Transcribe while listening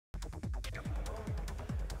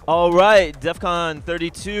All right, DEF CON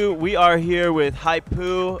 32. We are here with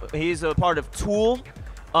HYPU. He's a part of TOOL.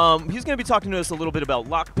 He's going to be talking to us a little bit about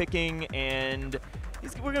lockpicking, and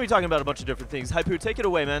we're going to be talking about a bunch of different things. HYPU, take it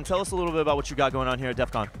away, man. Tell us a little bit about what you got going on here at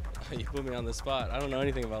DEF CON. You put me on the spot. I don't know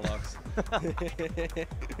anything about locks.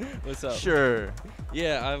 What's up? Sure.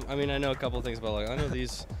 Yeah, I mean, I know a couple of things about locks. I know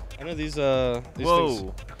these Whoa.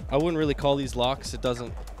 things. I wouldn't really call these locks. It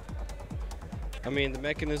doesn't. I mean, the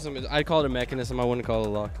mechanism is. I'd call it a mechanism. I wouldn't call it a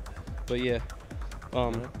lock. But yeah,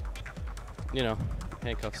 you know,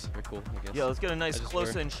 handcuffs are cool, I guess. Yeah, let's get a nice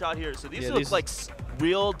close-in shot here. So these look these like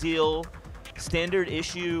real deal, standard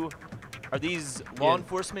issue. Are these law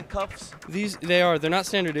enforcement cuffs? They are. They're not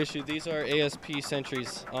standard issue. These are ASP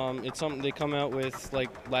Sentries. It's something they come out with like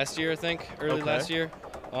last year, I think, early last year.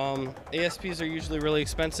 ASPs are usually really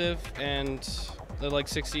expensive, and they're like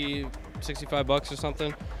 60, 65 bucks or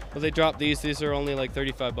something. But they dropped these. These are only like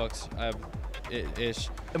 35 bucks ish.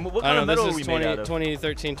 And what kind of metal are we made out of?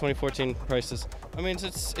 2013, 2014 prices. I mean,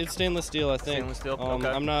 it's stainless steel, I think. Stainless steel. Okay.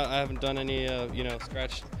 I haven't done any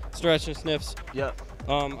scratch and sniffs. Yeah.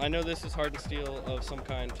 I know this is hardened steel of some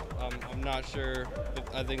kind. I'm not sure.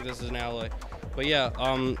 I think this is an alloy. But yeah,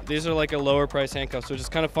 these are like a lower price handcuffs, which is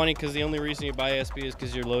kind of funny because the only reason you buy ASP is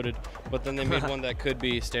because you're loaded. But then they made one that could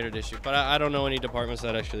be standard issue. But I don't know any departments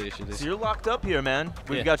that actually issue these. So you're locked up here, man.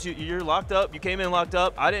 We've got you. You're locked up. You came in locked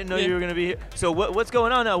up. I didn't know you were gonna be here. So what's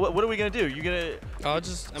going on now? What are we gonna do? You gonna? I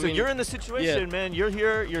mean, you're in the situation, man. You're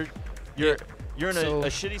here. You're in a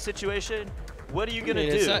shitty situation. What are you gonna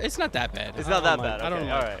do? It's not that bad. It's not that bad. Okay, I don't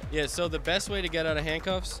know. All right. Yeah. So the best way to get out of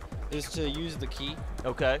handcuffs is to use the key.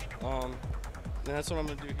 Okay. And that's what I'm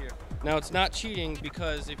gonna do here. Now it's not cheating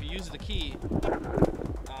because if you use the key,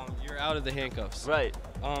 you're out of the handcuffs. Right.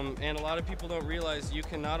 And a lot of people don't realize you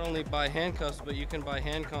can not only buy handcuffs, but you can buy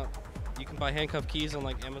handcuff keys on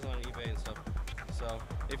like Amazon and eBay and stuff. So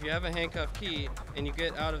if you have a handcuff key and you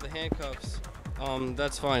get out of the handcuffs,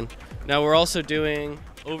 that's fine. Now we're also doing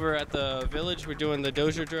over at the village. We're doing the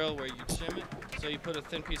dozier drill where you shim it. So you put a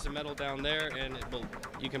thin piece of metal down there and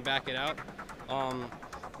you can back it out.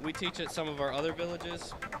 We teach at some of our other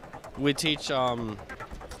villages. We teach the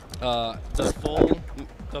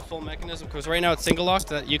full mechanism, because right now it's single lock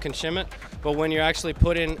that you can shim it, but when you're actually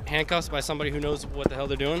put in handcuffs by somebody who knows what the hell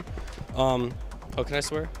they're doing, oh, can I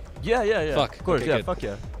swear? Yeah. Fuck. Of course, okay, yeah. Good. Fuck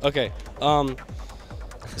yeah. Okay.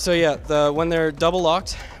 So yeah, when they're double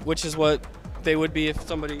locked, which is what they would be if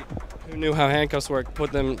somebody who knew how handcuffs work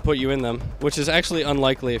put you in them, which is actually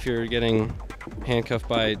unlikely if you're getting handcuffed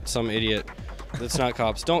by some idiot. That's not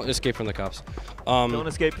cops. Don't escape from the cops. Don't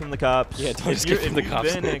escape from the cops. Yeah, don't escape from the cops.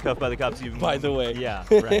 If you've been handcuffed by the cops, By the way. Yeah,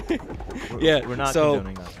 right. We're not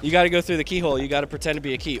condoning that. You got to go through the keyhole. You got to pretend to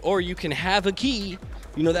be a key. Or you can have a key.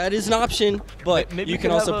 You know, that is an option. But maybe you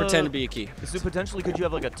can also pretend to be a key. So potentially, could you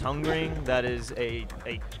have like a tongue ring that is a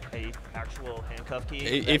actual handcuff key?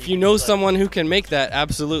 If you know someone who can make that,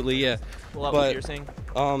 absolutely, yeah. Pull out what you're saying?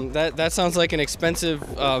 That sounds like an expensive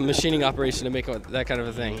machining operation to make that kind of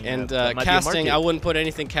a thing. And casting, I wouldn't put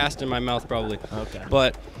anything cast in my mouth probably. Okay.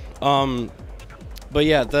 But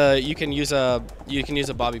yeah, you can use a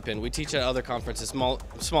bobby pin. We teach at other conferences,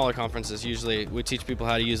 smaller conferences. Usually, we teach people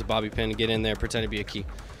how to use a bobby pin, get in there, pretend to be a key.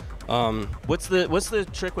 What's the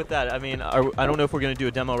trick with that? I mean, I don't know if we're gonna do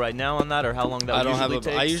a demo right now on that, or how long that usually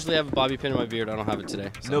takes. I usually have a bobby pin in my beard. I don't have it today.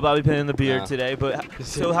 So. No bobby pin in the beard today. But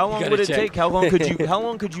so how long would it take? How long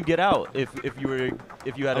could you get out if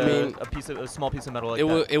you had a small piece of metal like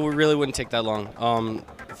that? It really wouldn't take that long.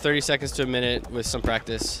 30 seconds to a minute with some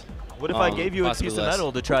practice. What if I gave you a piece of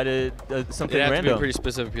metal to try to something random? It'd have to be a pretty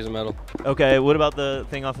specific piece of metal. Okay. What about the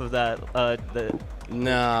thing off of that?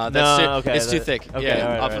 It's too thick. Okay,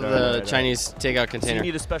 yeah, off of the Chinese takeout container. So you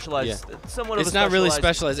need a specialized, somewhat of a It's not really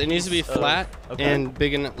specialized. It needs to be flat and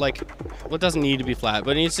big enough. Well, it doesn't need to be flat,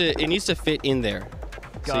 but it needs to fit in there.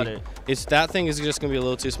 Got it. That thing is just gonna be a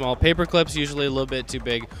little too small. Paper clips usually a little bit too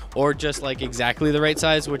big, or just like exactly the right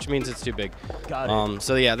size, which means it's too big. Got it.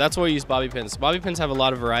 So yeah, that's why we use bobby pins. Bobby pins have a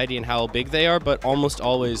lot of variety in how big they are, but almost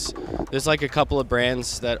always there's like a couple of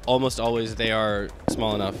brands that almost always they are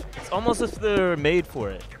small enough. It's almost as if they're made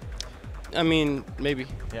for it. I mean, maybe.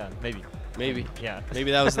 Yeah, maybe. Maybe. Yeah.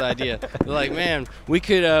 Maybe that was the idea. They're like, man, we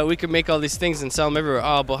could make all these things and sell them everywhere.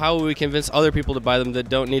 Oh, but how will we convince other people to buy them that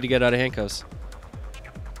don't need to get out of handcuffs?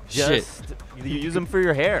 You use them for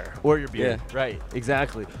your hair or your beard. Yeah. Right.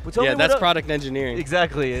 Exactly. Well, yeah, that's product engineering.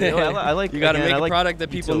 Exactly. I like. You got to make a product that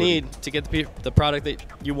people need to get the product that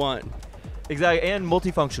you want. Exactly, and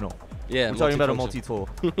multifunctional. Yeah, we're talking about a multi-tool.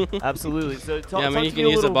 Absolutely. So you can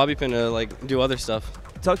use a bobby pin to like do other stuff.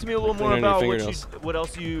 Talk to me a little more Clean on your about fingernails. what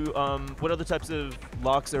else you, what other types of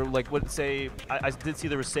locks are like. What say? I did see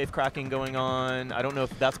there was safe cracking going on. I don't know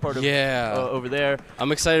if that's part of over there.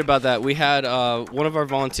 I'm excited about that. We had one of our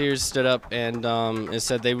volunteers stood up and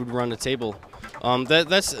said they would run a table.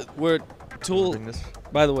 That's where TOOL.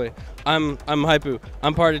 By the way, I'm HYPU.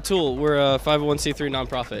 I'm part of TOOL. We're a 501c3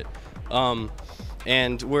 nonprofit.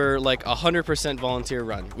 And we're like 100% volunteer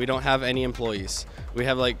run. We don't have any employees. We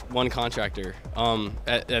have like one contractor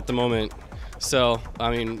at the moment. So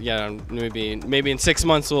I mean, yeah, maybe in 6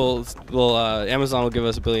 months Amazon will give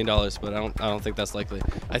us $1 billion, but I don't think that's likely.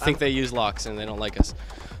 I think they use locks and they don't like us.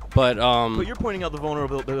 But you're pointing out the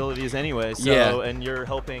vulnerabilities anyway, so and you're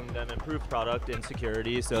helping them improve product and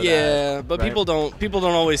security. So but people don't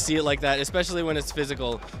always see it like that, especially when it's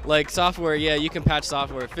physical. Like software, yeah, you can patch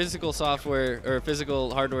software. Physical software or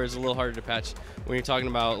physical hardware is a little harder to patch when you're talking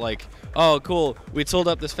about like, oh, cool, we tooled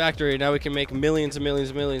up this factory, now we can make millions and millions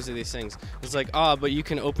and millions of these things. It's like, but you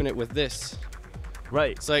can open it with this.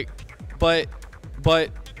 Right. It's like, but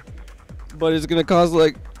it's gonna cost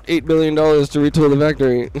like $8 billion to retool the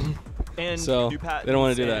factory. And so new patents, they don't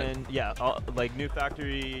want to do that. And yeah, like new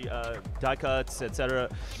factory die cuts, etc.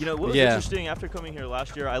 You know what was interesting? After coming here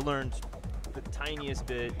last year, I learned the tiniest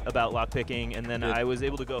bit about lockpicking, and then I was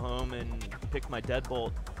able to go home and pick my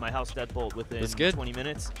house deadbolt within 20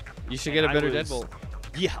 minutes. You should get a better deadbolt.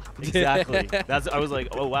 Yeah, exactly. I was like,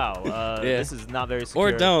 oh wow, this is not very secure.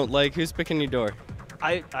 Or don't. Like, who's picking your door?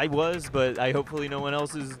 I was, but hopefully no one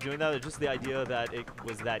else is doing that. Just the idea that it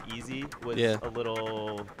was that easy was a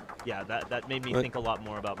little, that made me think a lot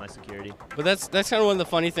more about my security. But that's kind of one of the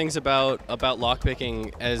funny things about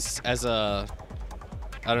lockpicking as a,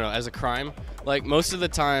 I don't know, as a crime. Like most of the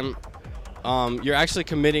time, you're actually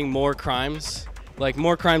committing more crimes, like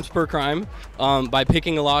more crimes per crime, by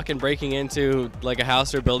picking a lock and breaking into like a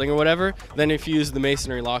house or building or whatever, than if you use the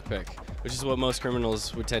masonry lockpick, which is what most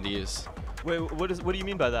criminals would tend to use. Wait, what do you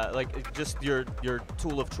mean by that? Like, just your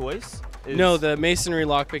tool of choice? No, the masonry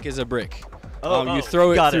lockpick is a brick. You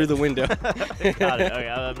throw it through the window. Got it. Okay,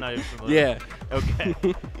 I'm not even familiar. Yeah.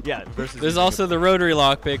 Okay. Yeah. There's also the rotary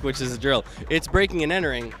lockpick, which is a drill. It's breaking and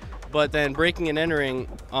entering, but then breaking and entering,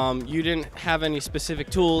 you didn't have any specific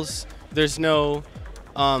tools. There's no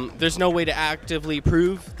way to actively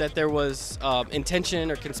prove that there was intention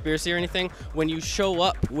or conspiracy or anything when you show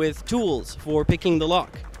up with tools for picking the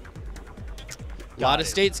lock. A lot of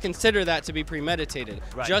states consider that to be premeditated,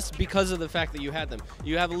 just because of the fact that you had them.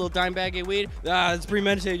 You have a little dime bag of weed, it's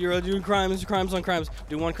premeditated, you're doing crimes on crimes.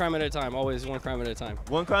 Do one crime at a time, always one crime at a time.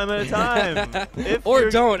 One crime at a time.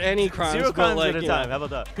 Or don't any crimes. 0 crimes at a time, how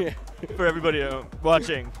about that? For everybody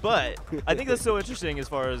watching. But I think that's so interesting as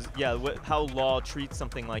far as, how law treats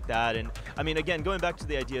something like that. And I mean, again, going back to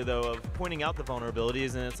the idea, though, of pointing out the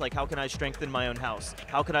vulnerabilities, and it's like, how can I strengthen my own house?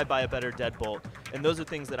 How can I buy a better deadbolt? And those are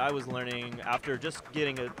things that I was learning after just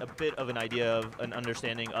getting a bit of an idea of an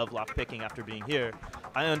understanding of lockpicking after being here.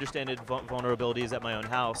 I understood vulnerabilities at my own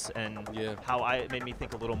house, and how it made me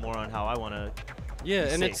think a little more on how I want to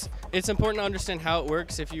and it's important to understand how it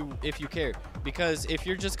works if you care, because if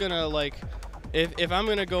you're just gonna like, if I'm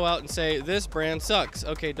gonna go out and say this brand sucks,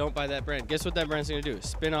 okay, don't buy that brand. Guess what that brand's gonna do?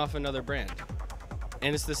 Spin off another brand.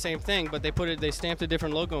 And it's the same thing, but they stamped a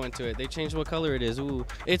different logo into it. They changed what color it is. Ooh,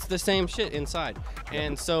 it's the same shit inside.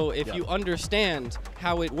 And so if you understand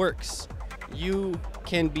how it works, you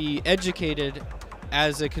can be educated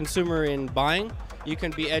as a consumer in buying. You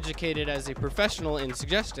can be educated as a professional in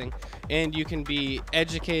suggesting, and you can be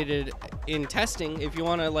educated in testing if you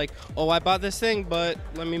want to, like, oh, I bought this thing, but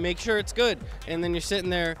let me make sure it's good. And then you're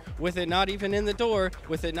sitting there with it not even in the door,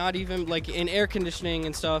 with it not even like in air conditioning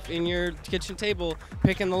and stuff, in your kitchen table,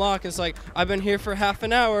 picking the lock. It's like, I've been here for half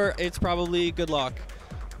an hour, it's probably a good lock.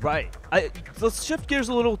 Right. Let's shift gears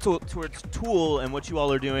a little towards TOOL and what you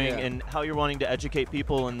all are doing and how you're wanting to educate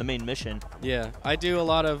people and the main mission. Yeah, I do a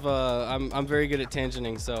lot of, I'm very good at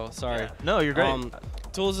tangenting, so sorry. Yeah. No, you're great.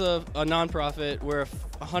 TOOL's a nonprofit. We're a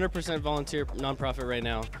 100% volunteer nonprofit right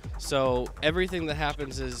now. So everything that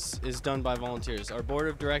happens is done by volunteers. Our board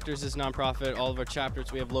of directors is nonprofit. All of our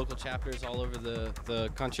chapters, we have local chapters all over the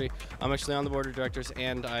country. I'm actually on the board of directors,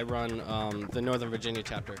 and I run the Northern Virginia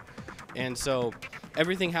chapter. And so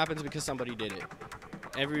everything happens because somebody did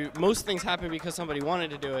it. Most things happen because somebody wanted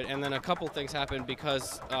to do it, and then a couple things happen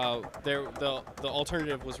because the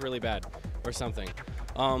alternative was really bad or something.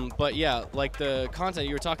 But yeah, like the content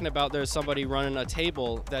you were talking about, there's somebody running a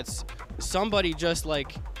table that's somebody just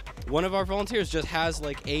like, one of our volunteers just has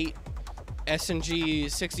like 8 S&G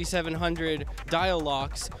 6700 dial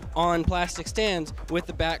locks on plastic stands with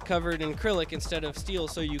the back covered in acrylic instead of steel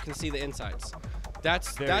so you can see the insides.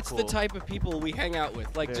 That's Very the cool. type of people we hang out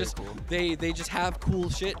with. Like, Very just cool. they just have cool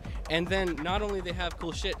shit, and then not only they have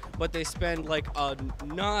cool shit, but they spend like a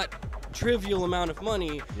not trivial amount of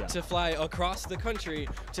money Yeah. to fly across the country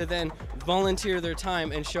to then volunteer their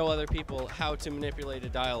time and show other people how to manipulate a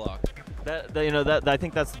dialogue. That I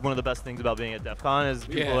think that's one of the best things about being at DEF CON is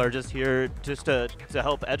people Yeah. are just here just to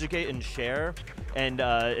help educate and share, and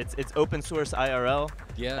it's open source IRL.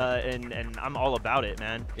 Yeah. And I'm all about it,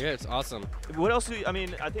 man. Yeah, it's awesome. What else? I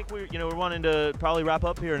mean, I think we're wanting to probably wrap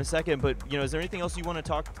up here in a second, but is there anything else you want to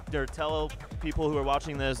talk or tell people who are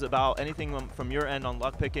watching this about anything from your end on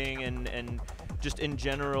lockpicking and just in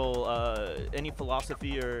general, any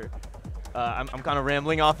philosophy or? I'm kind of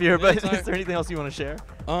rambling off here, but is there anything else you want to share?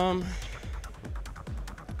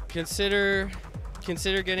 Consider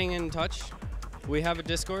getting in touch. We have a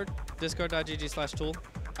Discord, discord.gg/tool.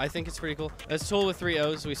 I think it's pretty cool. It's Tool with 3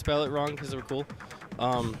 O's. We spell it wrong because we're cool.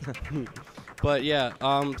 But yeah,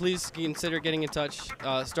 please consider getting in touch.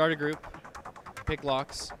 Start a group. Pick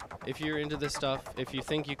locks. If you're into this stuff, if you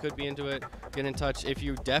think you could be into it, get in touch. If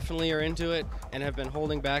you definitely are into it and have been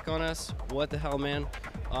holding back on us, what the hell, man?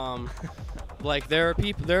 Like there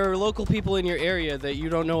are local people in your area that you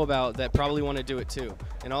don't know about that probably want to do it too.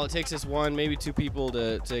 And all it takes is 1, maybe 2 people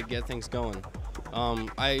to get things going.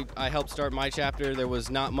 I helped start my chapter. There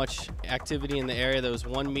was not much activity in the area. There was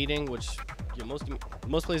 1 meeting, which most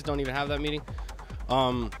places don't even have that meeting.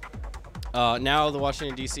 Now the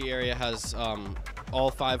Washington D.C. area has all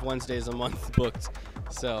 5 Wednesdays a month booked.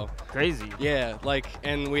 So Crazy. yeah,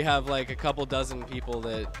 and we have like a couple dozen people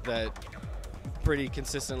that pretty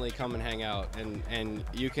consistently come and hang out, and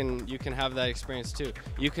you can have that experience too.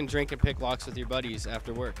 You can drink and pick locks with your buddies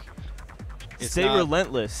after work. Stay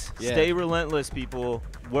relentless. Yeah. Stay relentless, people.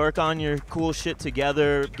 Work on your cool shit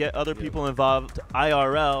together. Get other people involved.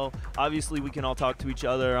 IRL. Obviously, we can all talk to each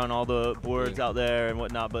other on all the boards out there and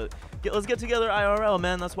whatnot, but let's get together IRL,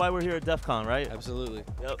 man. That's why we're here at DEF CON, right? Absolutely.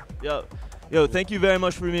 Yep. Yo, thank you very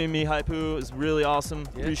much for meeting me, HYPU. It's really awesome.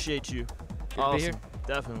 Yeah. Appreciate you. Good to be Awesome. here.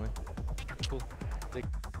 Definitely. Cool.